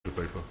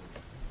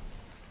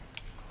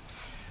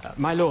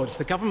My Lords,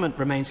 the Government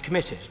remains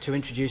committed to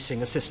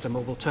introducing a system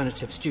of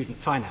alternative student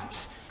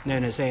finance,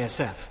 known as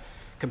ASF,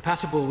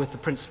 compatible with the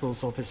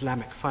principles of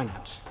Islamic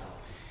finance.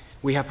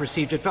 We have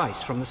received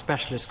advice from the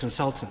specialist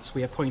consultants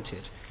we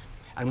appointed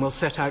and will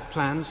set out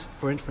plans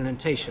for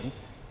implementation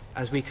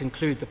as we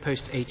conclude the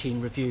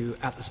post-18 review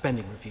at the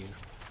spending review.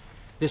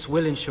 This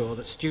will ensure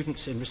that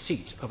students in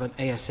receipt of an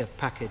ASF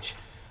package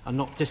are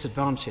not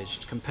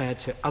disadvantaged compared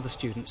to other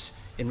students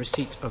in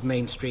receipt of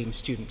mainstream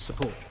student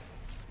support.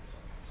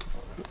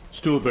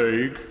 Still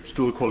vague,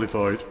 still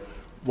qualified.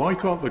 Why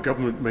can't the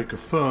government make a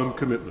firm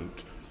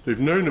commitment? They've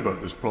known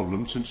about this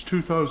problem since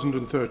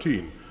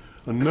 2013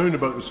 and known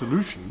about the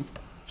solution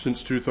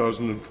since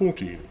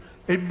 2014.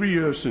 Every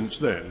year since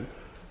then,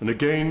 and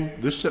again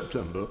this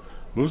September,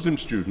 Muslim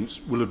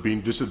students will have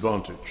been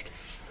disadvantaged.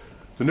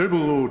 The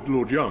Noble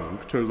Lord Young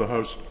told the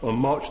House on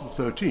March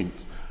the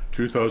 13th,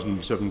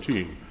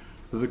 2017,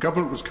 that the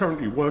government was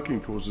currently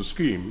working towards a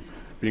scheme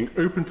being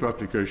open to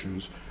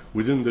applications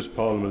within this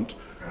Parliament,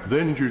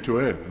 then due to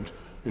end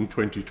in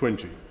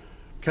 2020.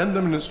 Can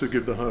the Minister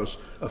give the House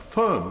a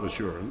firm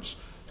assurance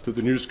that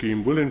the new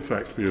scheme will in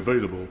fact be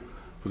available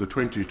for the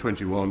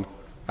 2021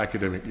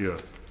 academic year?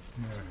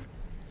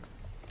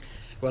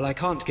 Well, I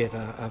can't give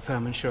a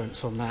firm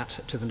assurance on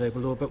that to the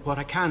Noble Lord, but what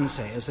I can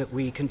say is that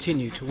we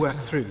continue to work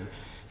through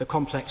the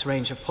complex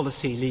range of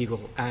policy,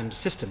 legal and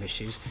system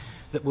issues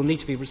that will need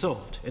to be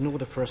resolved in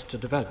order for us to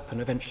develop and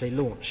eventually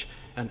launch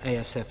an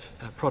ASF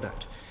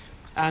product.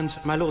 And,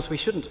 my Lords, we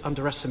shouldn't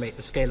underestimate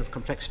the scale of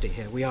complexity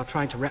here. We are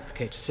trying to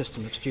replicate a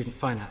system of student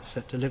finance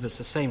that delivers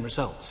the same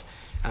results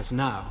as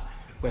now,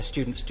 where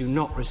students do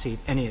not receive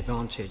any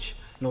advantage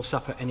nor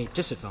suffer any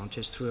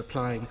disadvantage through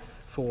applying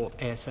for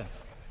ASF.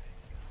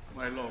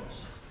 My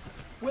Lords.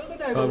 Will the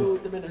Noble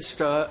Lord, the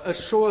Minister,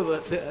 assure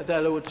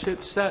their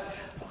Lordships that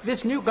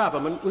this new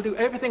government will do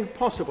everything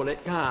possible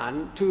it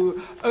can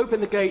to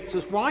open the gates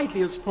as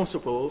widely as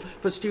possible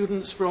for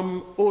students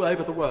from all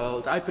over the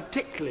world? I'm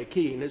particularly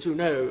keen, as you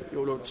know,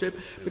 Your Lordship,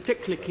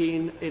 particularly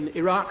keen in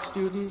Iraq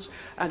students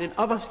and in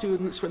other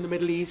students from the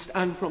Middle East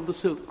and from the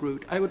Silk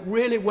Route. I would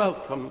really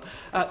welcome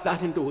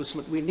that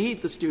endorsement. We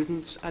need the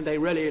students and they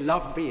really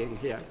love being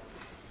here.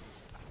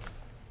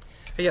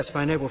 Yes,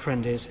 my noble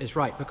friend is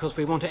right, because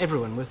we want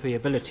everyone with the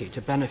ability to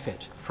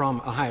benefit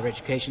from a higher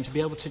education to be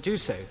able to do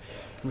so.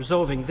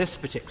 Resolving this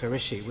particular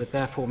issue would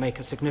therefore make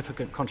a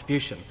significant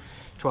contribution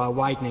to our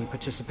widening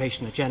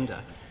participation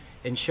agenda,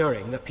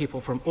 ensuring that people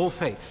from all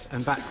faiths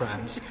and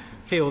backgrounds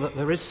feel that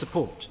there is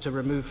support to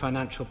remove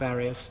financial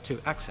barriers to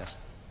access.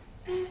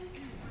 The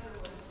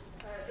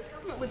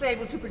government was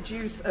able to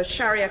produce a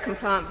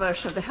Sharia-compliant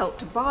version of the Help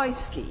to Buy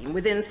scheme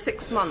within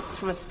 6 months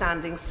from a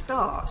standing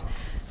start.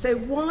 So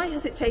why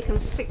has it taken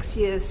 6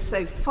 years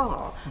so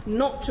far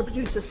not to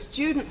produce a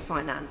student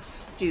finance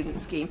student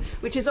scheme,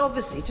 which is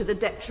obviously to the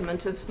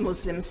detriment of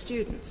Muslim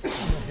students?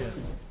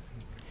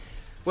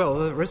 Well,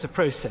 there is a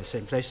process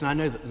in place, and I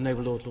know that the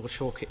Noble Lord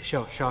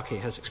Sharkey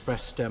has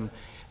expressed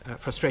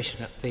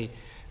frustration at the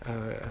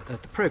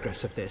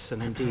progress of this,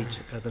 and indeed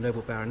the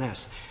Noble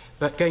Baroness.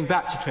 But going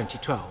back to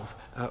 2012,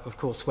 of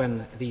course,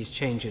 when these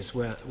changes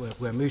were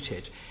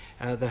mooted,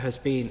 there has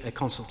been a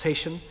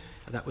consultation.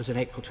 That was in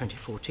April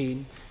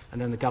 2014,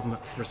 and then the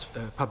government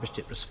published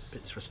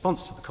its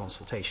response to the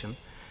consultation.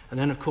 And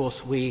then, of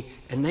course, we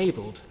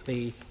enabled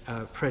the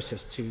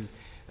process to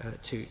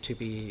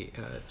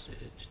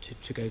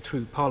go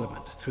through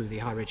Parliament, through the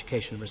Higher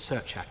Education and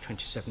Research Act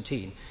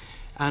 2017.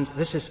 And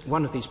this is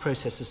one of these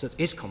processes that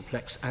is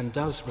complex and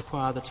does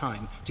require the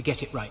time to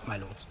get it right, my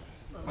Lords.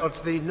 Lord,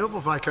 the Noble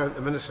Viscount,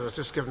 the Minister, has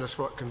just given us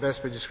what can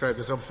best be described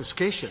as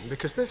obfuscation,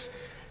 because this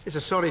is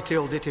a sorry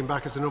tale dating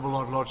back, as the Noble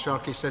Lord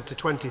Sharkey said, to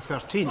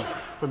 2013,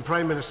 when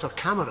Prime Minister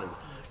Cameron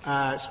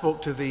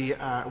spoke to the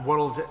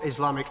World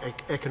Islamic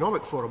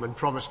Economic Forum and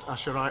promised a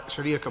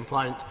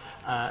Sharia-compliant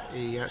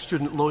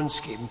student loan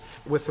scheme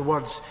with the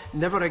words,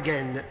 "Never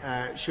again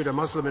should a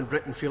Muslim in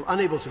Britain feel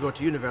unable to go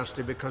to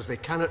university because they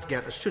cannot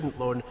get a student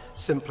loan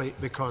simply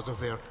because of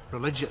their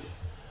religion."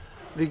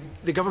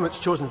 The government's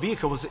chosen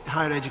vehicle was the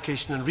Higher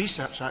Education and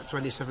Research Act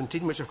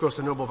 2017, which of course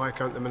the Noble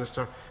Viscount, the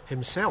Minister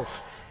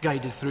himself,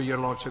 guided through your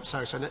Lordship's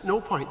House, and at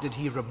no point did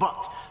he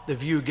rebut the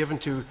view given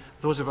to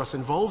those of us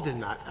involved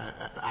in that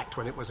Act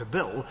when it was a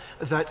bill,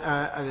 that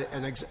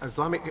an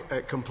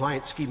Islamic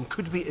compliant scheme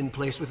could be in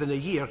place within a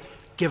year,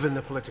 given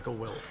the political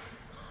will.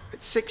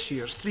 It's 6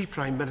 years, 3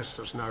 Prime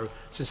Ministers now,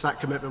 since that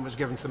commitment was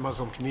given to the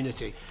Muslim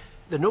community.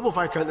 The Noble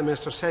Viscount, the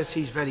Minister, says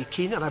he's very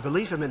keen, and I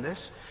believe him in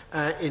this,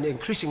 in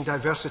increasing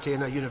diversity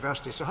in our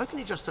university. So how can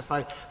he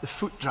justify the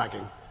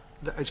foot-dragging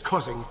that is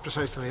causing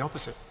precisely the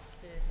opposite?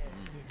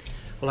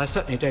 Well, I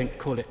certainly don't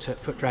call it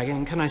foot-dragging.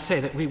 And can I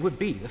say that we would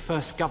be the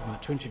first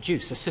government to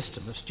introduce a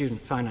system of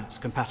student finance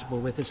compatible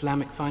with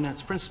Islamic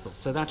finance principles.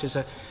 So that is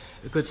a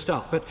good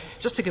start. But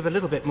just to give a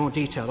little bit more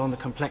detail on the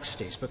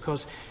complexities,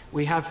 because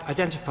we have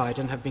identified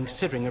and have been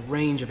considering a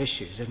range of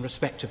issues in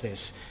respect of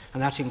this,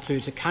 and that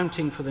includes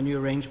accounting for the new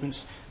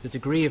arrangements, the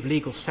degree of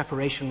legal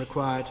separation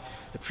required,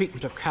 the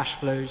treatment of cash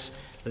flows,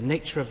 the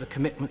nature of the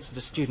commitments that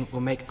a student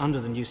will make under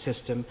the new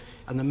system,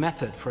 and the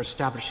method for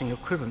establishing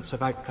equivalence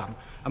of outcome,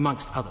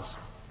 amongst others.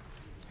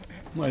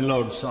 My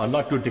Lords, I'd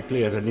like to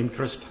declare an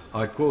interest.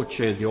 I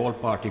co-chair the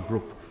all-party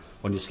group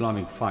on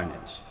Islamic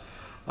finance.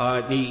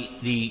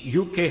 The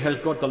UK has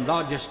got the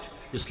largest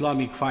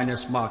Islamic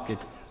finance market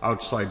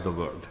outside the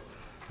world.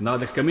 Now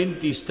the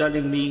community is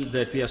telling me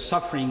that we are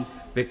suffering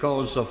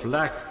because of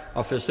lack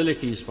of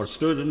facilities for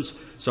students.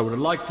 So I would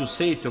like to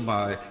say to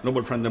my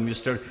noble friend the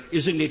Minister,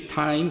 isn't it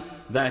time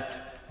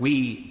that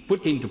we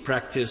put into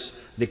practice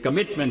the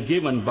commitment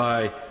given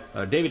by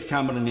David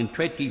Cameron in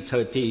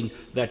 2013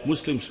 that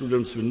Muslim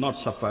students will not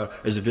suffer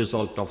as a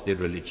result of their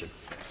religion?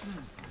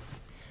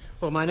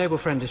 Well, my noble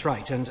friend is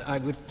right, and I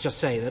would just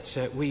say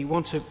that we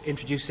want to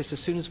introduce this as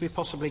soon as we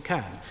possibly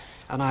can.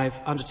 And I've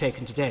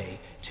undertaken today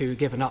to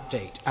give an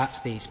update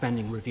at the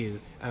spending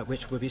review,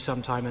 which will be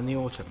sometime in the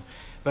autumn.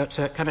 But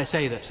can I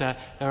say that there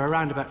are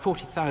around about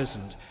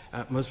 40,000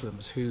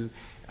 Muslims who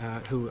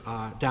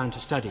are down to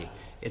study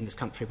in this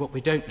country. What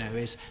we don't know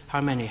is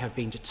how many have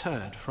been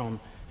deterred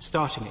from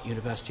starting at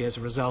university as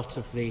a result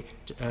of the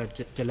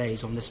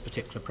delays on this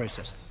particular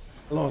process.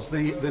 Lords,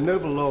 the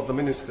noble Lord the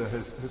Minister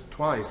has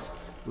twice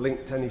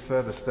linked any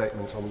further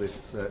statement on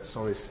this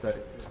sorry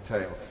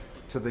tale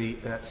to the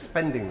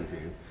spending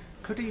review.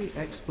 Could he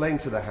explain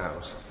to the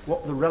House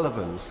what the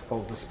relevance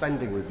of the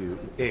spending review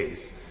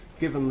is,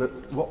 given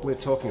that what we're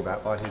talking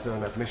about, by his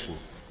own admission,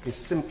 is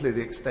simply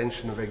the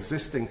extension of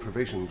existing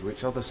provisions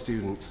which other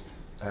students,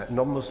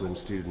 non-Muslim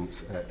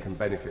students, can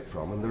benefit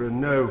from, and there are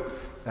no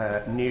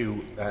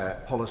new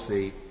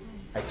policy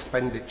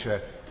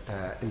expenditure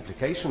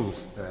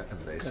implications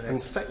of this? And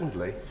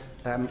secondly,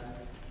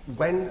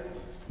 when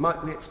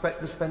might we expect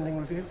the spending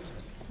review?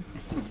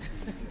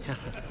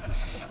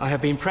 I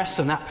have been pressed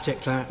on that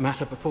particular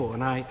matter before,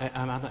 and I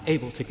am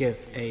unable to give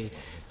a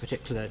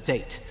particular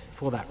date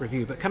for that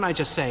review. But can I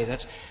just say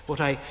that what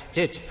I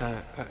did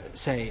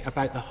say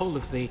about the whole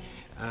of the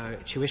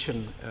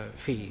tuition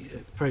fee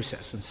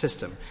process and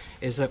system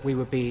is that we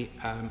would be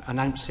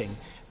announcing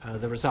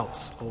the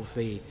results of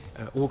the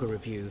Augur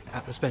review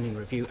at the spending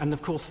review, and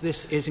of course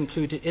this is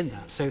included in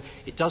that. So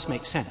it does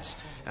make sense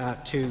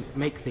to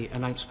make the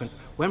announcement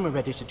when we're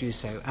ready to do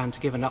so and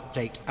to give an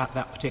update at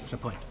that particular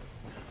point.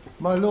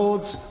 My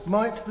Lords,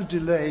 might the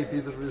delay be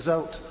the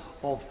result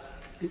of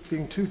it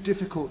being too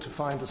difficult to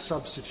find a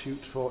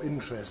substitute for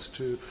interest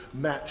to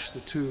match the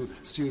two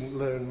student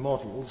loan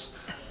models,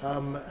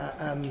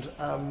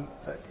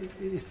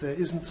 if there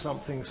isn't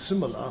something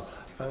similar,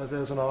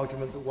 there's an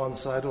argument that one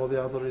side or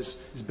the other is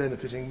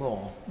benefiting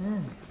more?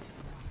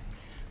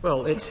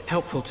 Well, it's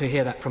helpful to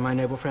hear that from my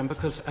noble friend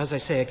because, as I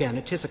say again,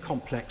 it is a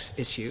complex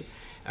issue.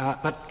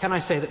 But can I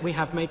say that we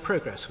have made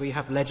progress? We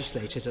have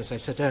legislated, as I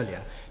said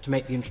earlier, to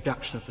make the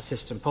introduction of the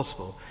system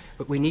possible.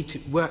 But we need to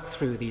work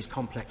through these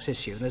complex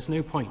issues. And there's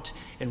no point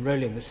in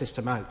rolling the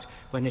system out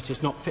when it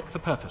is not fit for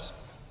purpose.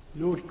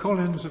 Lord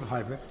Collins of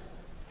Highbury.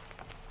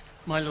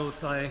 My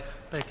Lords, I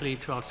beg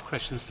leave to ask a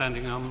question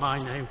standing on my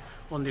name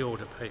on the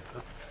order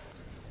paper.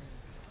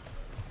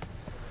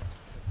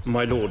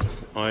 My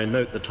Lords, I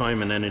note the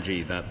time and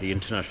energy that the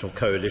International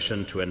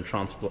Coalition to End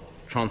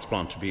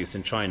Transplant Abuse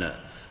in China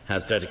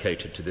has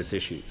dedicated to this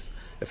issue.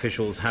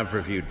 Officials have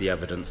reviewed the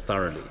evidence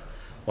thoroughly.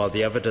 While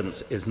the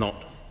evidence is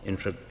not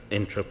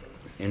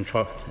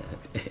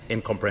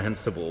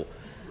incomprehensible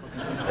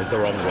is the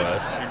wrong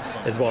word,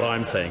 is what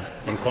I'm saying,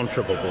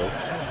 incontrovertible.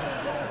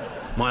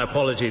 My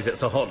apologies,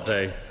 it's a hot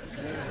day.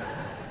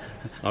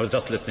 I was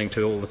just listening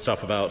to all the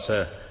stuff about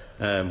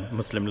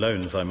Muslim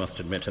loans, I must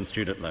admit, and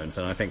student loans,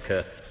 and I think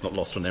it's not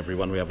lost on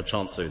everyone we have a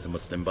chancellor who's a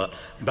Muslim. But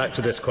back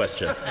to this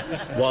question.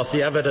 Whilst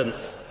the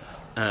evidence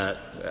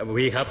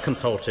we have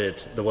consulted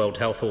the World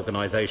Health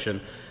Organization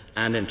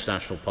and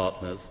international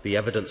partners. The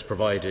evidence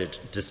provided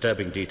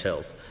disturbing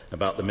details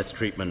about the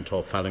mistreatment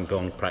of Falun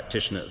Gong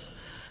practitioners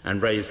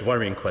and raised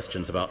worrying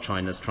questions about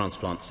China's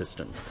transplant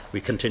system.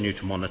 We continue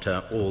to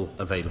monitor all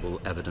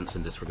available evidence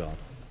in this regard.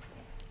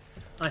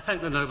 I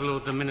thank the noble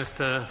Lord the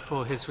Minister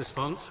for his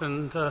response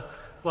and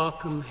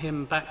welcome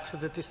him back to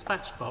the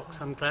dispatch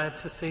box. I'm glad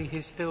to see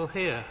he's still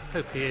here.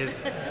 Hope he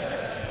is.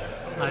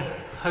 I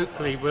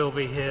hopefully will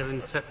be here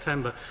in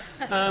September.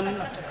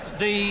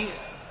 The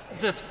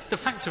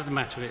fact of the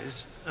matter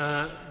is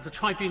the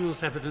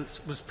tribunal's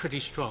evidence was pretty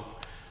strong.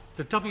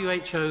 The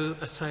WHO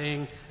are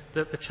saying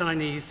that the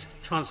Chinese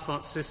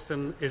transplant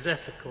system is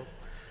ethical.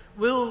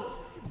 Will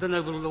the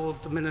noble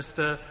Lord the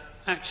Minister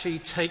actually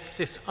take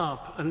this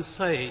up and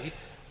say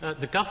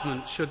the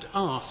government should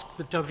ask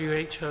the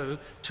WHO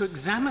to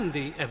examine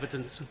the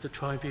evidence of the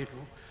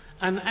tribunal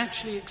and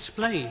actually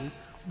explain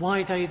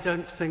why they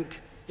don't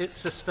think it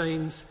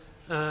sustains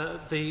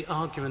the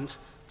argument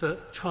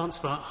that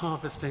transplant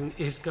harvesting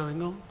is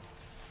going on?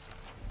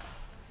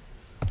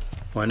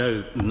 Well, I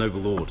know the Noble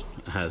Lord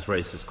has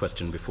raised this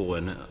question before,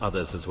 and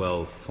others as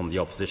well from the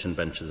opposition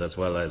benches as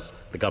well as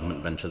the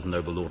government benches.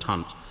 Noble Lord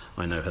Hunt,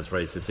 I know, has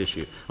raised this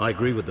issue. I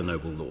agree with the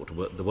Noble Lord.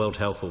 The World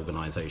Health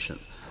Organization,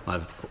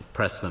 I've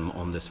pressed them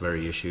on this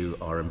very issue.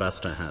 Our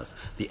ambassador has.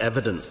 The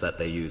evidence that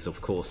they use, of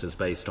course, is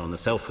based on the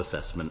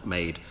self-assessment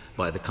made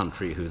by the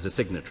country who's a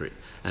signatory.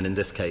 And in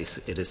this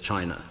case, it is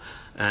China.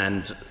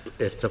 And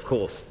it's, of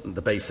course,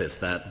 the basis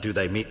that do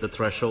they meet the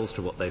thresholds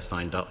to what they've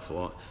signed up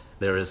for?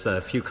 There is a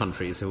few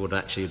countries who would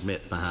actually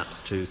admit, perhaps,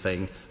 to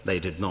saying they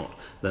did not.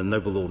 The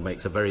Noble Lord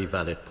makes a very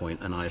valid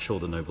point, and I assure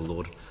the Noble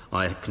Lord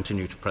I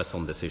continue to press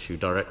on this issue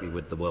directly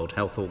with the World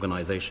Health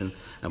Organization,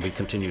 and we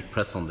continue to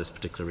press on this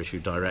particular issue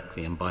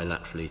directly and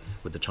bilaterally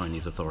with the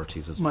Chinese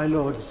authorities as well. My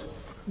Lords,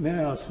 may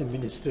I ask the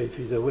Minister if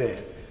he is aware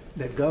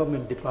that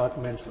government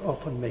departments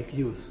often make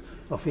use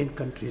of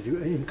in-country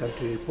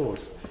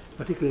reports,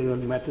 particularly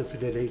on matters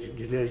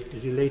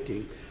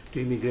relating to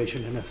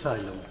immigration and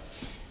asylum.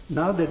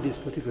 Now that this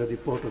particular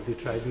report of the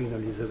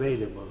tribunal is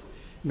available,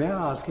 may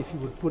I ask if you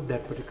would put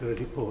that particular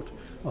report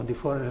on the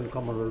Foreign and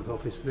Commonwealth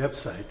Office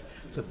website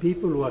so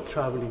people who are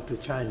travelling to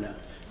China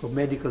for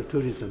medical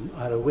tourism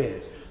are aware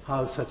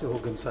how such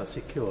organs are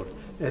secured,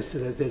 as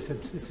there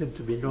seems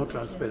to be no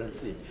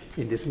transparency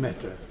in this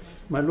matter.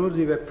 My Lords,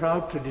 we have a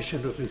proud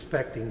tradition of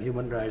respecting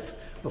human rights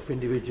of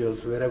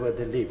individuals wherever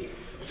they live.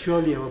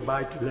 Surely our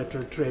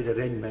bilateral trade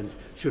arrangement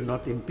should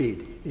not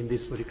impede in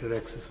this particular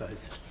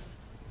exercise.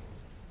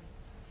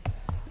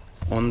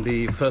 On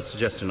the first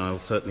suggestion, I will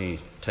certainly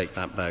take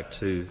that back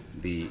to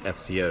the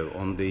FCO.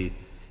 On the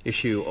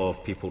issue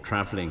of people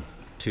travelling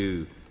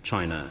to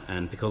China,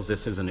 and because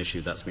this is an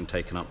issue that's been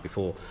taken up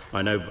before,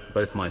 I know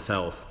both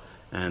myself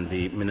and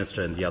the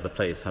Minister in the other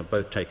place have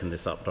both taken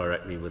this up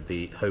directly with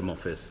the Home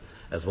Office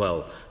as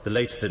well. The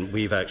latest,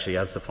 we've actually,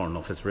 as the Foreign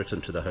Office,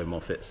 written to the Home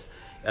Office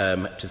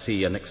to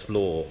see and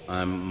explore.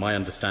 My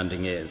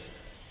understanding is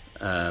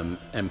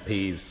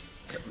MPs...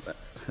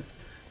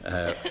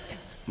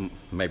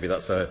 maybe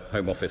that's a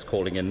Home Office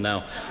calling in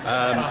now.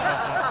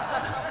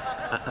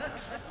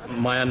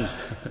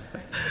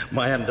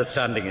 My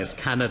understanding is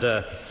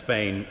Canada,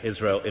 Spain,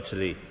 Israel,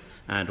 Italy,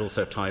 and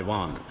also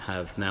Taiwan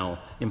have now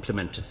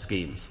implemented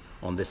schemes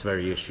on this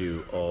very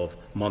issue of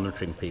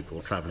monitoring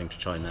people travelling to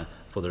China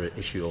for the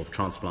issue of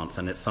transplants,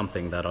 and it's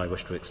something that I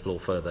wish to explore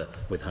further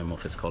with Home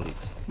Office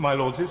colleagues. My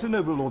Lords, is the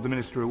Noble Lord the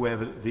Minister aware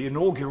that the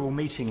inaugural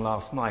meeting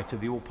last night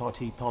of the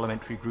all-party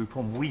parliamentary group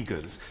on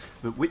Uyghurs,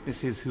 that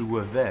witnesses who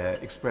were there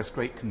expressed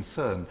great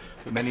concern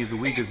that many of the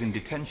Uyghurs in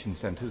detention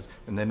centres,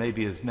 and there may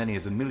be as many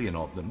as 1 million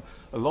of them,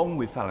 along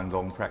with Falun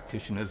Gong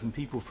practitioners and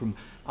people from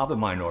other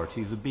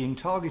minorities, are being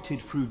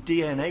targeted through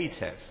DNA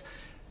tests,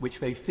 which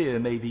they fear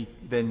may be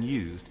then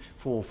used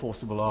for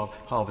forcible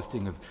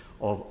harvesting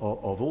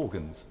of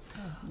organs.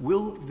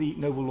 Will the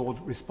Noble Lord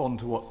respond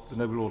to what the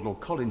Noble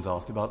Lord Collins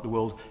asked about the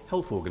World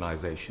Health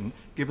Organization,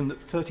 given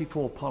that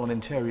 34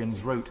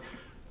 parliamentarians wrote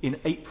in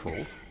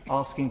April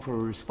asking for a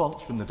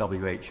response from the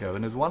WHO,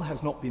 and as one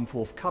has not been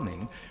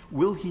forthcoming,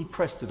 will he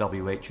press the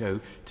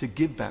WHO to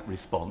give that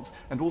response,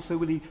 and also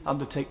will he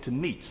undertake to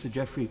meet Sir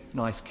Geoffrey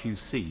Nice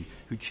QC,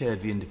 who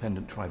chaired the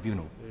Independent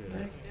Tribunal?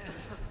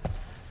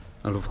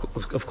 And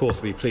of course,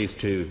 we'll be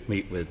pleased to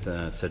meet with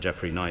Sir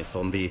Geoffrey Nice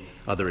on the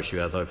other issue.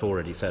 As I've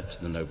already said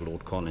to the Noble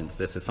Lord Collins,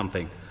 this is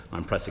something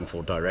I'm pressing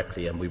for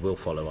directly, and we will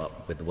follow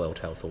up with the World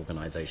Health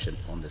Organization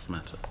on this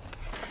matter.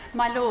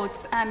 My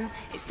Lords,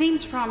 it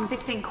seems from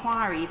this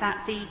inquiry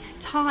that the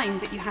time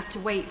that you have to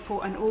wait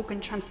for an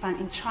organ transplant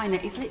in China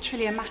is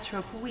literally a matter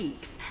of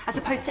weeks, as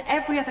opposed to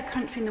every other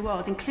country in the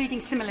world, including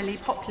similarly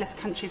populous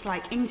countries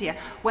like India,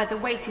 where the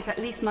wait is at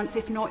least months,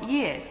 if not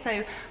years.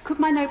 So could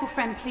my noble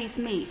friend please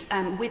meet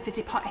with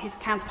his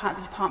counterpart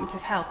at the Department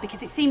of Health,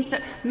 because it seems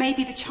that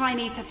maybe the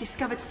Chinese have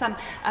discovered some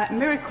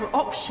miracle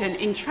option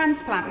in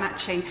transplant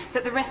matching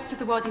that the rest of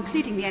the world,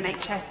 including the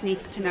NHS,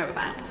 needs to know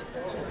about.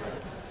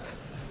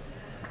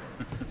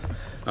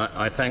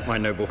 I thank my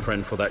noble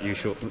friend for that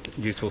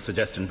useful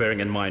suggestion, bearing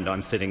in mind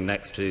I'm sitting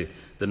next to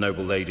the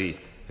noble lady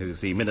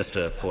who's the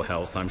Minister for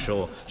Health. I'm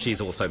sure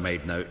she's also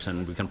made note,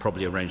 and we can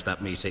probably arrange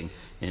that meeting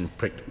in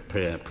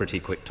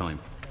pretty quick time.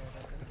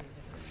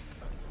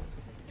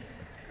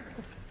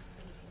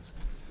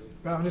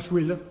 Baroness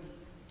Wheeler.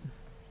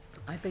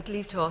 I beg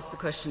leave to ask the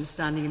question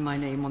standing in my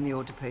name on the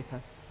order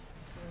paper.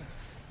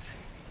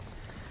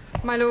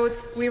 My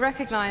Lords, we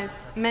recognise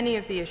many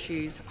of the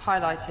issues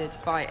highlighted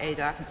by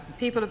ADAS.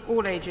 People of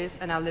all ages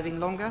are now living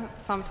longer,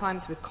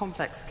 sometimes with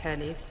complex care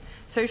needs.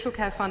 Social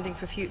care funding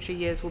for future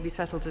years will be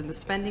settled in the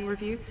spending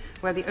review,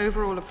 where the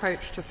overall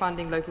approach to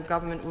funding local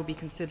government will be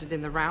considered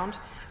in the round.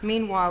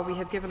 Meanwhile, we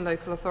have given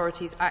local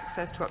authorities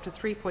access to up to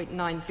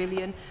 £3.9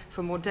 billion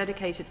for more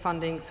dedicated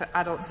funding for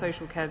adult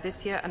social care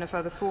this year, and a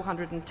further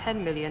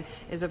 £410 million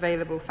is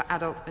available for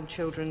adult and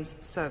children's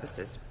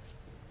services.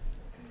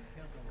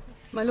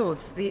 My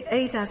Lords, the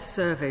ADAS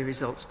survey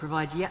results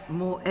provide yet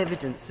more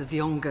evidence of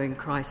the ongoing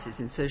crisis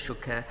in social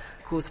care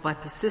caused by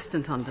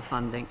persistent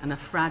underfunding and a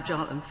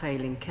fragile and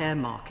failing care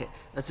market,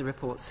 as the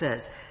report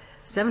says.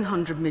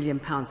 £700 million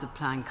of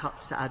planned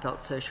cuts to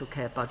adult social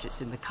care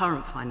budgets in the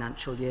current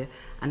financial year,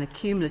 and a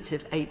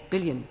cumulative £8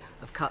 billion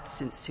of cuts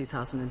since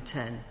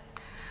 2010.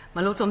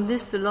 My Lords, on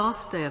this, the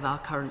last day of our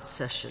current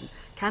session,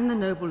 can the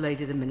Noble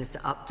Lady the Minister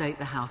update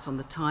the House on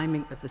the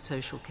timing of the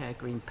Social Care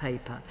Green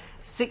Paper,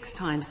 6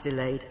 times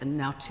delayed and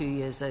now 2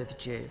 years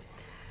overdue?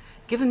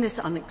 Given this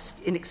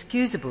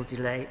inexcusable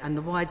delay and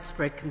the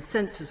widespread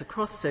consensus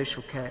across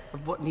social care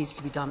of what needs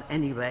to be done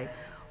anyway,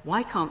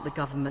 why can't the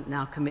government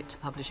now commit to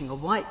publishing a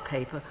white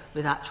paper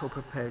with actual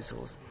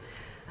proposals?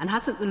 And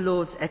hasn't the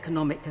Lords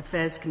Economic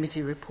Affairs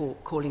Committee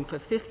report calling for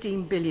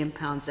 £15 billion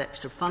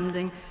extra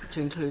funding to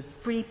include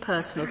free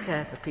personal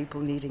care for people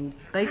needing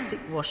basic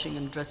washing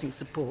and dressing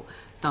support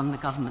done the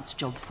government's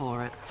job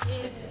for it?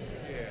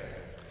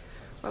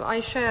 Well,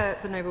 I share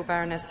the Noble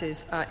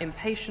Baroness's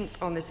impatience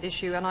on this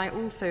issue, and I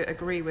also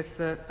agree with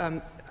the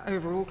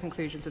overall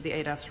conclusions of the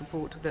ADAS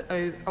report that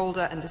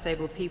older and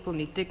disabled people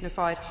need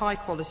dignified,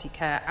 high-quality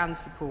care and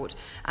support,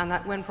 and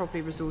that when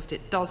properly resourced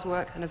it does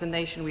work, and as a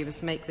nation we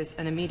must make this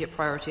an immediate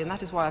priority. And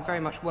that is why I very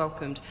much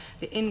welcomed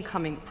the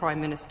incoming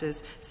Prime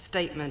Minister's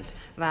statement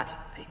that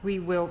we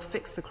will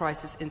fix the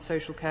crisis in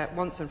social care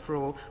once and for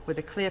all with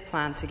a clear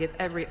plan to give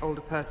every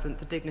older person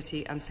the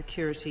dignity and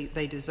security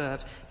they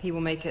deserve. He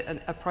will make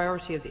it a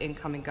priority of the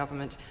incoming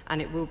government,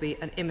 and it will be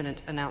an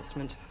imminent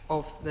announcement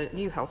of the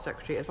new Health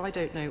Secretary, as I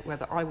don't know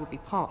whether I will be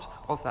part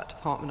of that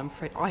department. I'm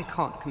afraid I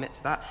can't commit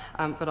to that,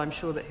 but I'm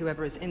sure that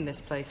whoever is in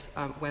this place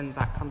when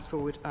that comes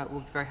forward will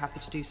be very happy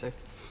to do so.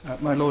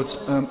 My Lords,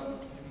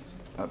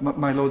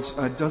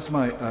 does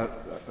my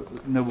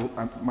noble...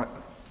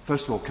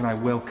 first of all, can I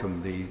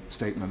welcome the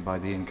statement by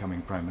the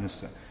incoming Prime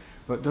Minister?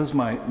 But does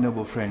my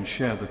noble friend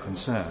share the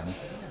concern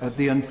at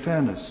the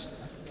unfairness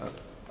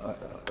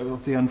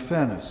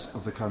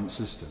of the current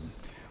system,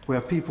 where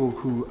people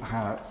who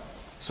are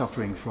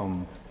suffering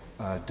from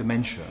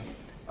dementia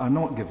are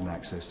not given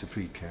access to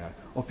free care,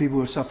 or people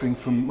who are suffering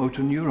from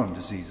motor neuron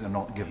disease are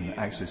not given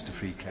access to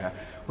free care,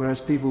 whereas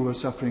people who are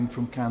suffering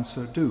from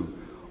cancer do,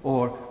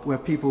 or where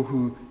people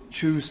who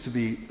choose to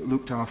be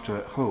looked after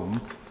at home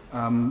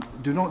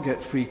do not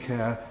get free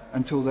care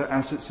until their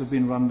assets have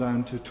been run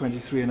down to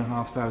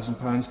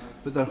 £23,500,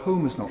 but their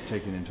home is not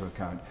taken into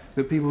account.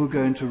 But people who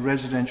go into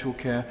residential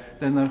care,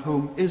 then their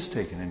home is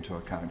taken into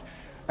account.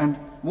 And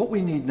what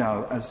we need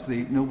now, as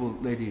the Noble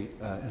Lady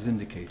has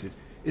indicated,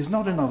 is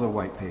not another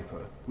white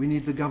paper. We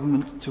need the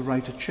government to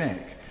write a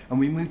cheque, and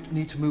we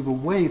need to move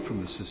away from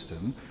the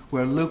system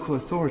where local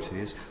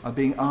authorities are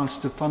being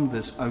asked to fund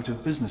this out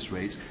of business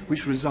rates,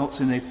 which results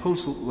in a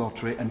postal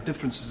lottery and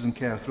differences in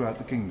care throughout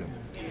the kingdom.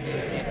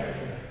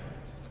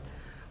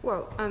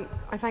 Well,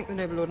 I thank the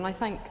Noble Lord, and I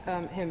thank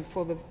him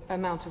for the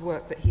amount of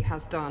work that he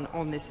has done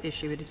on this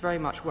issue. It is very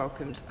much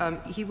welcomed.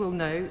 He will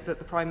know that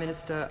the Prime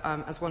Minister,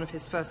 as one of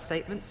his first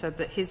statements, said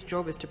that his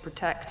job is to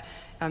protect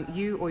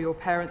you or your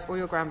parents or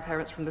your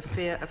grandparents from the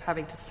fear of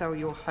having to sell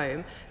your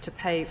home to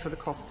pay for the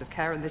costs of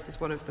care, and this is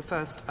one of the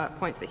first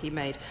points that he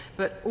made.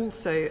 But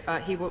also,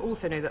 he will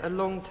also know that a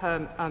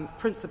long-term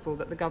principle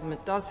that the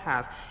government does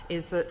have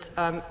is that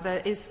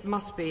there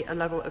must be a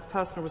level of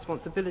personal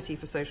responsibility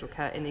for social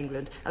care in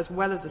England, as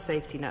well as a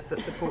safety net that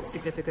supports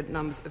significant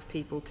numbers of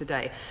people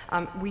today.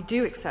 We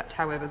do accept,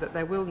 however, that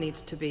there will need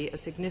to be a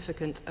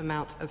significant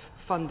amount of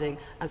funding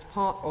as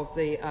part of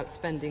the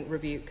spending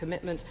review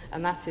commitment,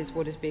 and that is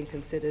what is being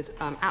considered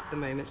at the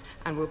moment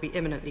and will be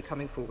imminently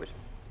coming forward.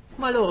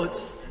 My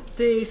Lords,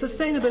 the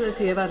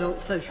sustainability of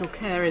adult social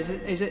care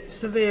is at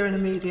severe and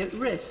immediate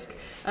risk,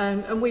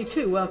 and we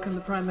too welcome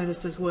the Prime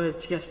Minister's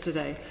words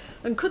yesterday.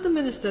 And could the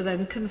Minister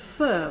then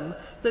confirm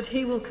that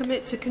he will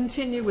commit to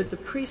continue with the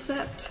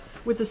precept,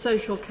 with the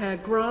social care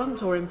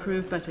grant or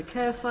improved better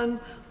care fund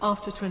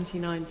after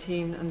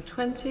 2019 and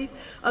 20?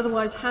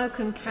 Otherwise, how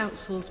can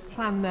councils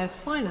plan their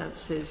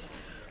finances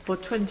for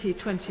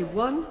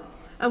 2021?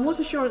 And what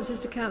assurances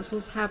do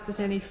councils have that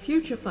any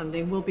future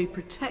funding will be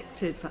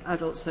protected for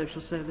adult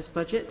social service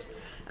budget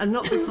and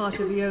not be part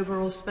of the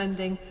overall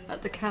spending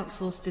at the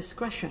council's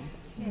discretion?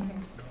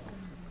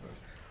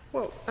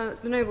 Well,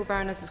 the Noble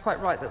Baroness is quite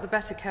right that the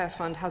Better Care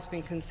Fund has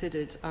been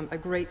considered a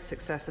great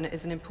success, and it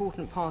is an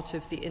important part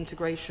of the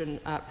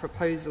integration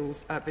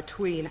proposals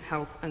between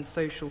health and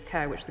social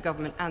care, which the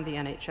government and the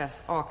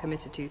NHS are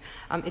committed to.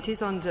 It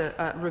is under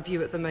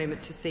review at the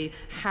moment to see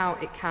how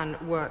it can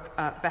work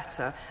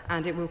better,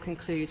 and it will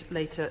conclude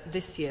later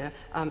this year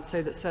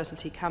so that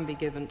certainty can be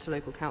given to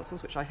local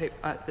councils, which I hope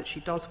that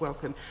she does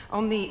welcome.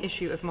 On the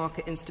issue of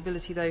market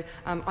instability, though,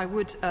 I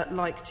would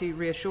like to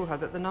reassure her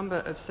that the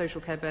number of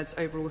social care beds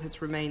overall has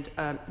remained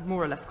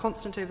more or less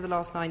constant over the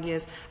last 9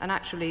 years, and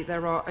actually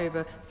there are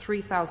over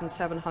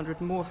 3,700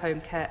 more home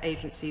care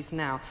agencies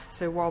now.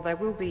 So while there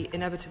will be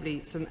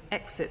inevitably some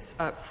exits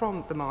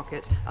from the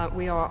market,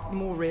 we are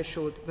more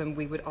reassured than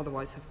we would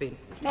otherwise have been.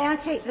 May I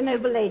take the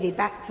Noble Lady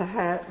back to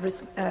her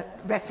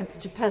reference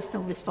to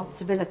personal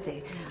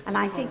responsibility? And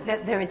I think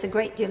that there is a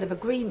great deal of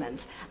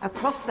agreement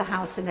across the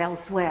House and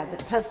elsewhere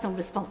that personal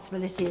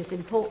responsibility is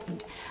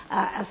important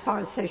as far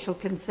as social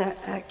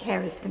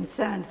care is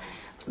concerned.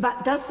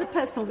 But does the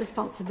personal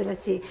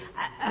responsibility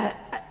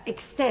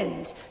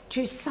extend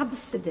to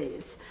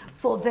subsidies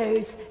for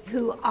those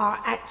who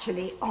are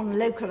actually on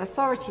local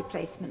authority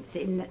placements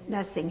in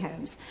nursing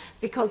homes?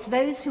 Because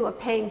those who are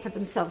paying for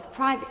themselves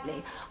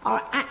privately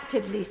are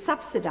actively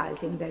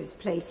subsidising those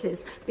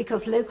places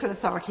because local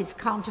authorities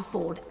can't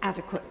afford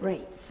adequate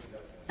rates.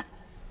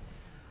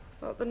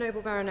 Well, the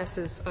Noble Baroness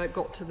has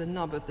got to the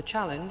nub of the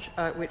challenge,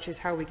 which is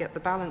how we get the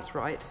balance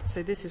right.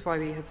 So this is why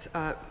we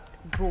have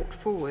brought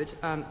forward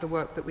the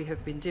work that we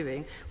have been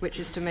doing, which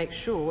is to make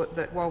sure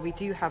that while we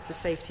do have the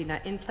safety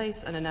net in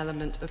place and an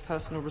element of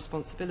personal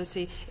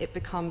responsibility, it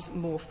becomes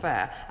more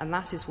fair. And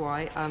that is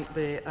why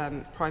the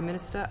Prime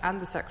Minister and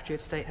the Secretary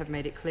of State have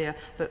made it clear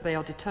that they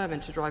are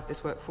determined to drive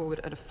this work forward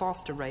at a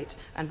faster rate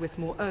and with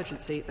more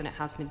urgency than it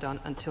has been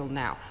done until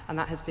now. And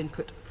that has been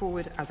put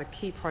forward as a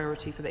key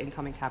priority for the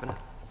incoming Cabinet.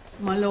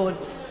 My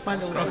Lords, go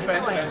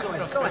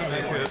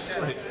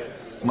ahead.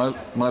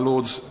 My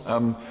Lords,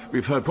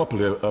 we've heard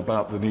properly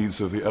about the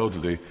needs of the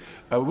elderly.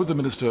 Would the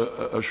Minister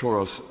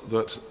assure us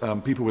that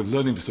people with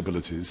learning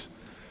disabilities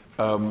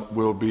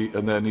will be,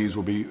 and their needs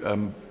will be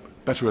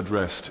better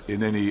addressed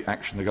in any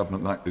action the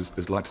Government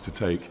is likely to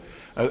take,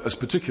 as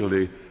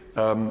particularly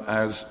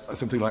as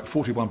something like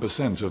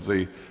 41% of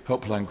the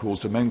helpline calls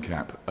to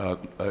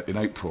MenCap in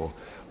April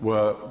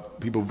were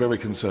people very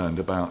concerned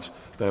about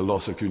their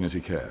loss of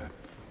community care?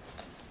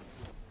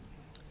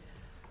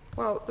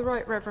 Well, the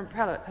Right Reverend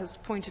Prelate has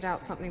pointed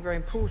out something very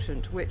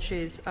important, which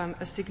is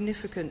a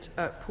significant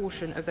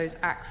portion of those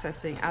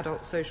accessing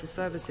adult social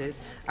services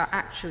are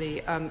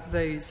actually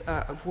those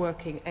of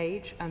working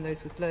age and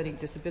those with learning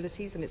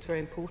disabilities, and it's very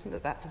important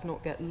that that does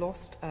not get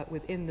lost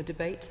within the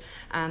debate.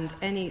 And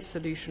any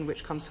solution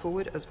which comes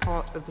forward as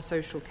part of the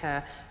social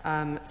care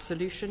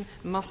solution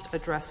must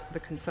address the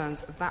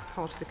concerns of that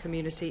part of the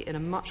community in a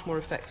much more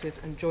effective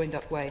and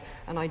joined-up way.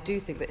 And I do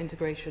think that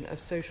integration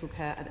of social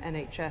care and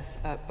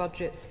NHS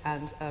budgets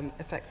and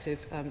effective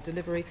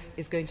delivery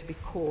is going to be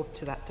core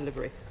to that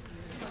delivery.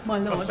 My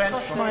Lords,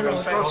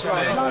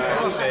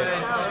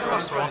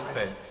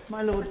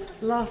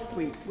 last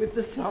week with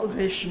the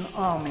Salvation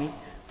Army,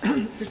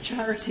 the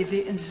charity,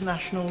 the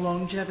International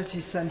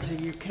Longevity Centre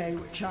UK,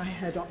 which I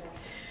head up,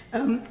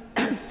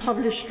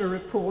 published a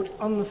report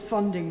on the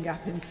funding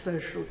gap in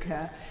social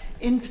care,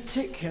 in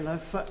particular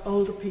for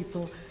older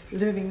people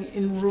living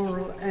in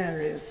rural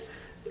areas.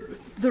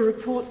 The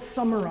report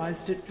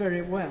summarised it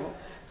very well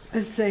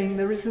as saying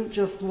there isn't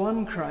just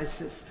one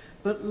crisis,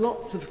 but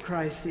lots of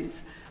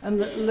crises, and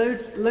that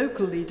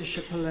local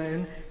leadership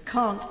alone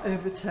can't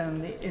overturn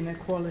the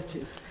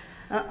inequalities.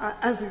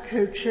 As a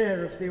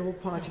co-chair of the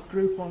all-party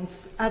group on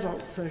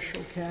adult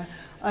social care,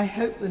 I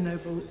hope the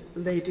noble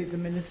lady, the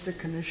Minister,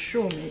 can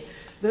assure me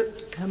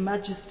that Her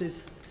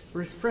Majesty's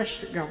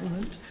refreshed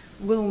government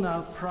will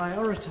now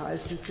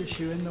prioritise this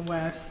issue in the way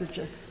I've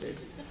suggested.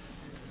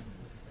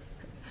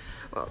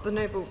 Well, the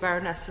Noble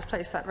Baroness has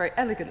placed that very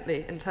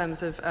elegantly in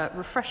terms of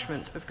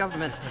refreshment of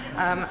government,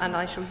 and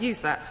I shall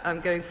use that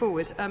going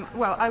forward.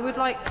 Well, I would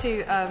like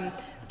to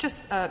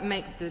just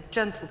make the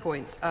gentle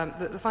point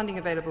that the funding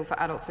available for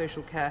adult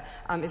social care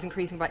is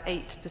increasing by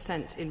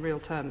 8% in real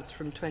terms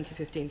from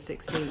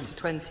 2015-16 to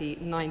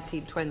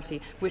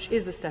 2019-20, which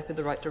is a step in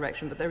the right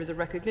direction, but there is a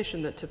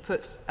recognition that to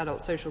put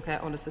adult social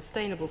care on a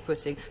sustainable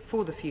footing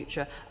for the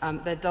future,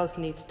 there does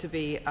need to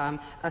be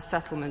a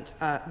settlement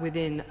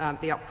within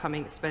the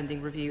upcoming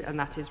spending review, and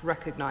that is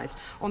recognised.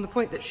 On the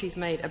point that she's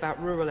made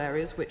about rural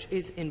areas, which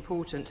is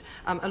important,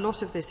 a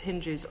lot of this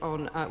hinges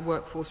on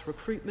workforce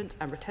recruitment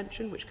and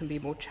retention, which can be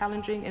more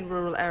challenging in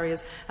rural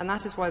areas, and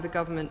that is why the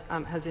government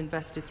has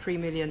invested £3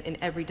 million in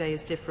Every Day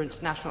is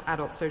Different national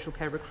adult social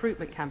care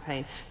recruitment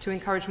campaign to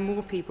encourage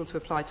more people to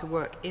apply to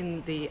work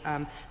in the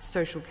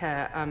social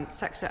care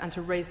sector and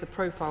to raise the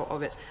profile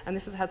of it. And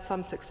this has had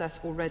some success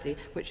already,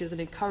 which is an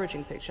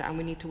encouraging picture, and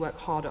we need to work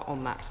harder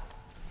on that.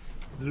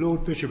 The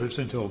Lord Bishop of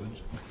St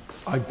Albans.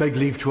 I beg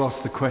leave to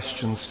ask the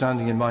question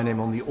standing in my name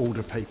on the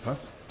order paper.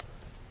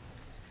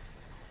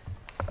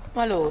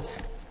 My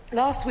Lords,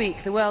 last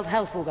week the World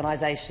Health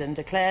Organization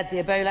declared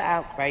the Ebola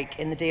outbreak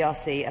in the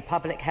DRC a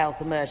public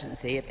health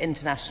emergency of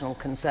international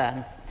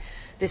concern.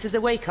 This is a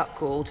wake-up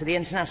call to the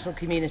international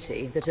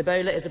community that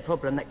Ebola is a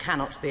problem that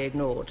cannot be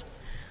ignored.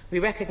 We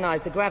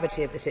recognise the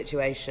gravity of the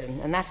situation,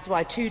 and that is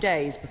why 2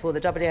 days before the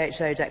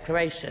WHO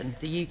declaration,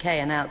 the UK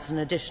announced an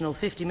additional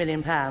 £50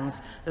 million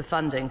of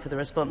funding for the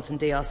response in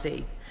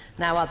DRC.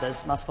 Now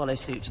others must follow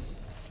suit.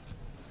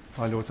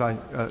 My Lord, I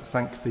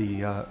thank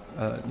the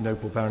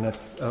noble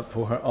Baroness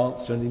for her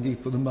answer and indeed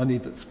for the money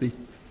that's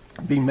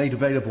being made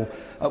available.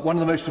 One of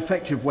the most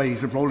effective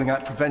ways of rolling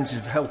out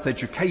preventative health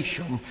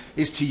education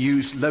is to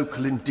use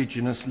local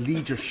indigenous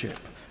leadership.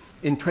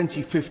 In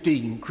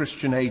 2015,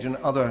 Christian Aid and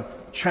other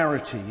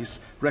charities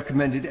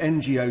recommended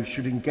NGOs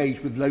should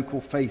engage with local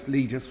faith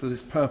leaders for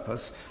this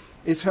purpose.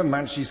 Is Her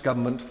Majesty's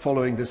government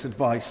following this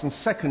advice? And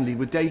secondly,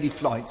 with daily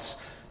flights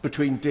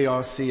between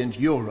DRC and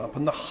Europe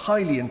and the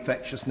highly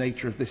infectious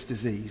nature of this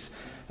disease,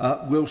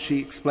 will she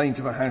explain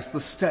to the House the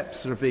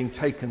steps that are being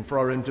taken for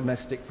our own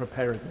domestic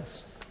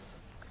preparedness?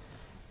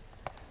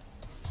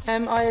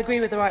 I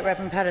agree with the Right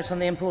Reverend Pellet on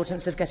the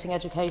importance of getting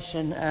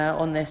education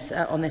on this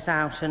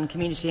out, and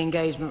community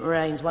engagement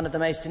remains one of the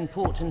most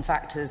important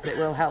factors that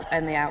will help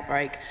end the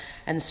outbreak,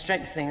 and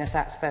strengthening this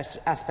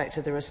aspect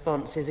of the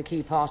response is a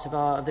key part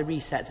of the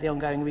reset, the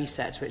ongoing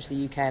reset which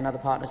the UK and other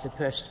partners have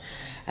pushed.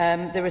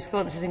 The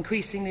response is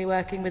increasingly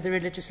working with the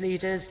religious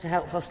leaders to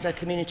help foster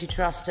community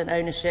trust and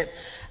ownership,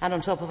 and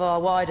on top of our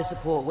wider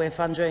support we're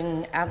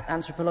funding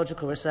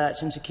anthropological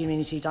research into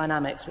community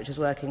dynamics, which is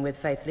working with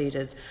faith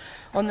leaders.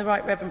 On the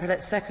Right Reverend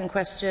Pellet's second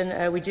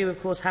question, we do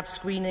of course have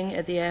screening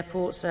at the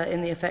airports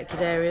in the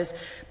affected areas,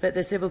 but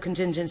the Civil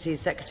Contingencies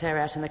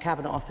Secretariat and the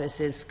Cabinet Office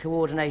is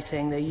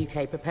coordinating the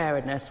UK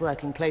preparedness,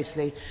 working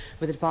closely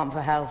with the Department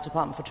for Health,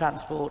 Department for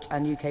Transport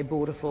and UK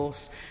Border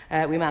Force.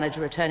 We manage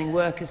a returning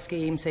workers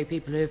scheme, so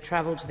people who have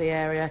travelled to the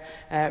area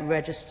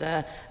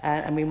register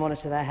and we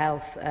monitor their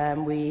health.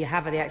 We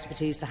have the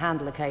expertise to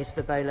handle a case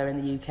of Ebola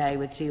in the UK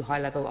with 2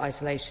 high-level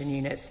isolation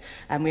units,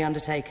 and we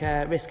undertake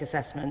a risk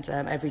assessment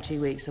every 2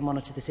 weeks and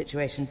monitor the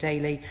situation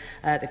daily.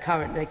 The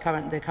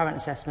current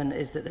assessment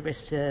is that the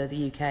risk to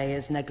the UK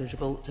is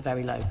negligible to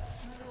very low.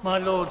 My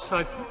Lords,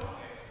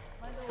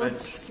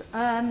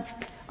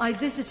 I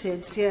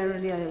visited Sierra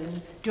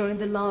Leone during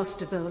the last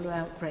Ebola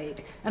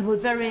outbreak and would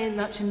very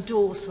much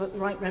endorse what the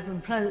Right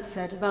Reverend Pellet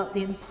said about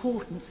the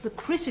importance, the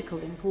critical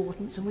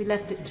importance, and we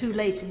left it too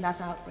late in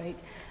that outbreak,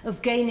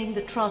 of gaining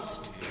the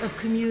trust of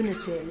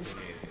communities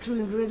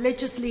through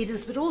religious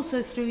leaders but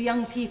also through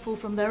young people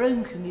from their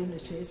own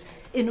communities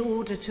in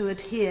order to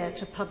adhere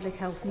to public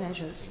health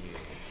measures.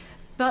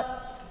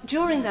 But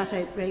during that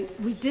outbreak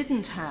we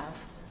didn't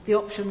have the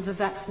option of a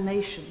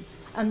vaccination,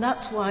 and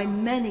that's why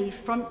many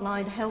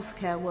frontline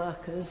healthcare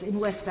workers in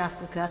West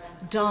Africa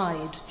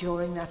died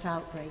during that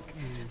outbreak.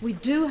 We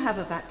do have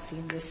a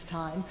vaccine this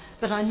time,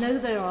 but I know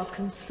there are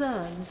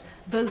concerns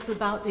both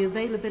about the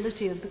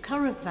availability of the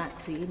current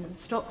vaccine and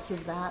stocks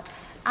of that,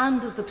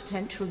 and of the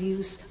potential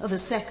use of a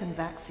second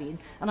vaccine.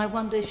 And I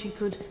wonder if you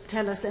could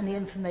tell us any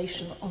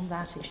information on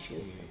that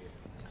issue.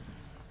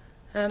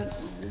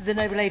 The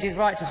Noble Lady is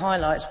right to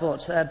highlight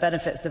what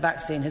benefits the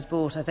vaccine has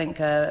brought. I think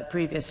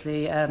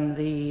previously an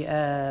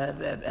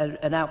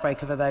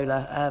outbreak of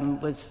Ebola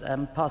was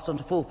passed on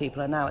to 4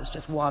 people, and now it's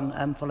just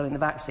 1 following the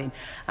vaccine.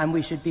 And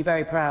we should be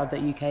very proud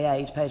that UK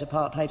Aid played a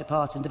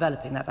part in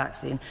developing that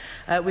vaccine.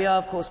 We are,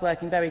 of course,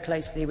 working very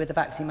closely with the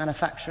vaccine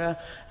manufacturer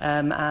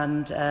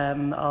and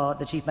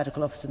the Chief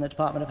Medical Officer in the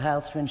Department of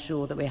Health to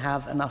ensure that we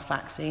have enough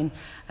vaccine.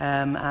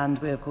 And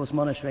we're, of course,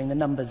 monitoring the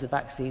numbers of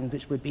vaccines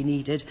which would be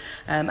needed.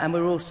 And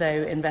we're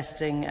also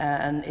investing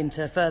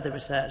into further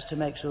research to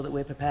make sure that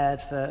we're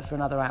prepared for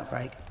another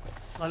outbreak.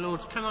 My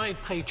Lords, can I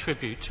pay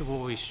tribute to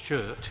Rory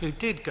Stewart, who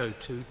did go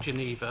to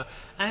Geneva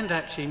and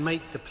actually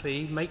make the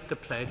plea, make the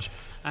pledge,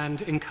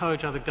 and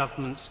encourage other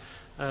governments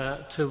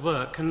to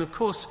work. And of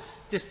course,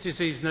 this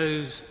disease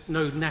knows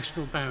no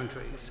national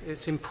boundaries.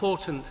 It's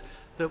important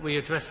that we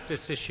address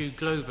this issue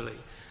globally.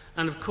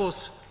 And of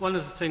course, one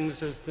of the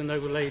things, as the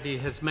Noble Lady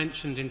has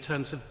mentioned, in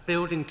terms of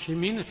building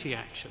community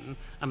action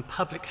and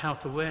public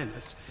health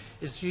awareness,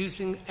 is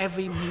using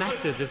every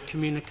method of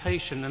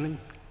communication, and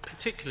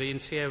particularly in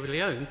Sierra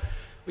Leone,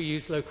 we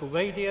use local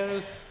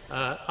radio,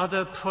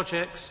 other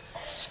projects,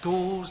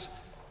 schools.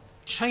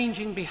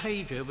 Changing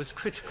behaviour was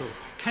critical.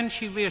 Can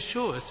she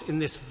reassure us in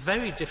this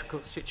very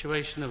difficult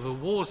situation of a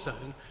war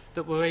zone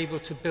that we're able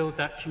to build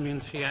that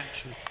community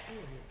action?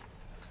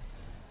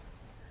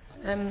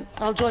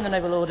 I'll join the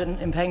Noble Lord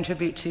in paying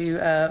tribute to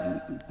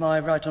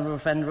my right honourable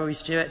friend Rory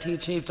Stewart. He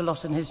achieved a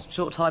lot in his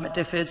short time at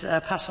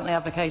DFID, passionately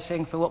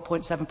advocating for what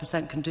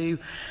 0.7% can do,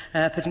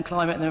 putting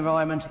climate and the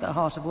environment at the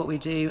heart of what we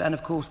do, and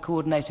of course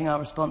coordinating our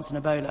response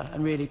in Ebola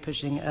and really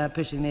pushing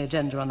the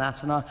agenda on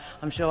that. And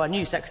I'm sure our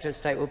new Secretary of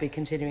State will be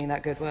continuing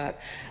that good work.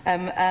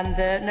 And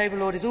the Noble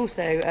Lord is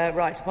also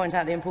right to point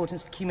out the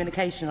importance of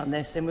communication on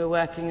this, and we're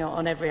working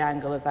on every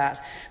angle of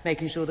that,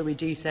 making sure that we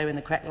do so in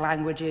the correct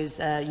languages,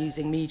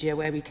 using media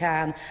where we can.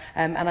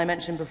 And I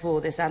mentioned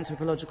before this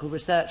anthropological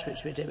research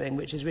which we're doing,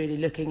 which is really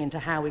looking into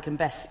how we can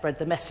best spread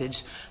the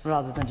message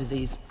rather than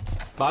disease.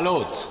 My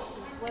Lords,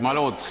 my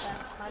Lords.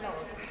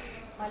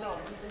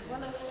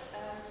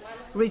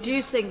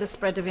 Reducing the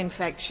spread of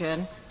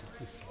infection.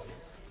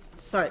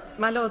 Sorry,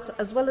 my Lords,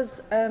 as well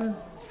as...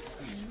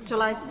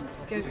 shall I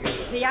go?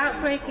 The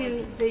outbreak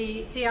in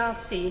the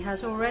DRC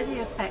has already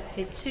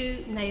affected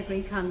 2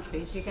 neighbouring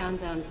countries,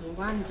 Uganda and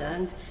Rwanda,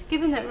 and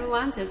given that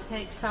Rwanda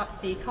takes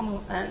up the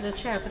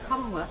chair of the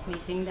Commonwealth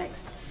meeting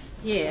next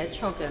year,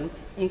 CHOGM,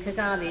 in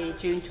Kigali,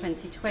 June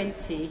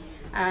 2020,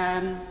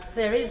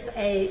 there is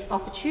an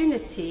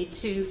opportunity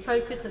to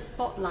focus a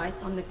spotlight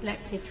on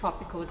neglected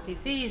tropical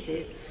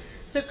diseases.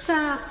 So could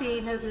I ask the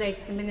Noble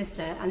Lady, the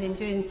Minister, and in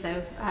doing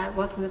so,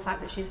 welcome the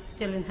fact that she's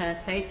still in her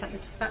place at the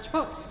dispatch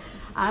box,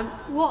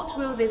 what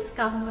will this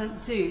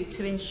government do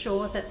to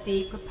ensure that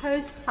the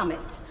proposed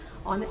summit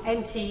on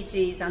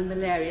NTDs and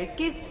malaria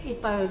gives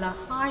Ebola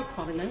high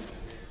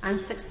prominence and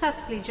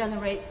successfully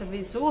generates the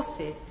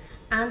resources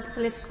and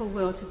political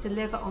will to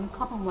deliver on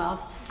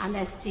Commonwealth and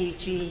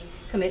SDG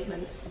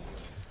commitments?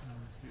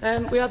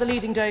 We are the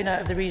leading donor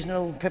of the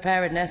regional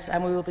preparedness,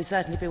 and we will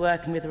certainly be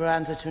working with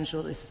Rwanda to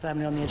ensure that this is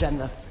firmly on the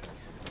agenda.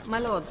 My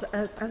Lords,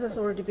 as has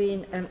already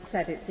been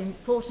said, it's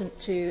important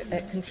to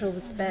control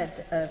the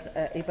spread of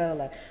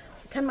Ebola.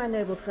 Can my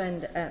noble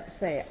friend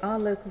say, are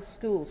local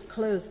schools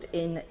closed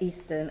in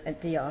eastern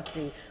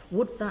DRC?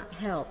 Would that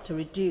help to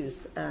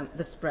reduce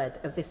the spread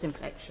of this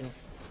infection?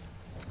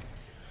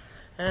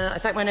 I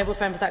thank my noble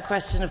friend for that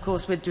question. Of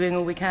course, we're doing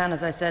all we can,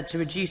 as I said, to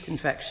reduce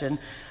infection.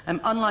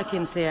 Unlike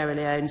in Sierra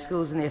Leone,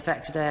 schools in the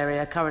affected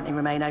area currently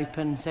remain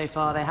open. So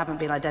far, they haven't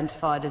been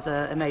identified as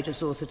a major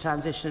source of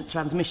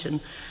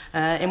transmission.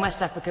 In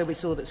West Africa, we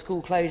saw that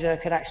school closure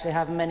could actually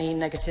have many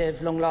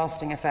negative,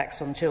 long-lasting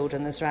effects on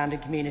children and the surrounding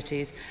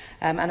communities.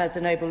 And as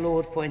the noble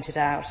lord pointed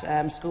out,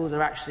 schools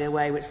are actually a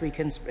way which we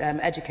can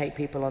educate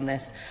people on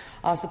this.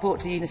 Our support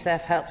to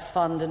UNICEF helps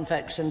fund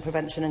infection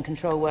prevention and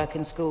control work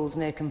in schools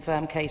near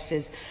confirmed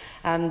cases,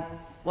 and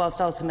whilst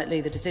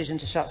ultimately the decision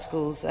to shut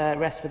schools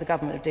rests with the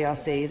government of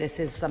DRC, this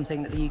is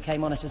something that the UK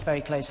monitors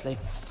very closely.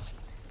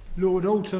 Lord Alton.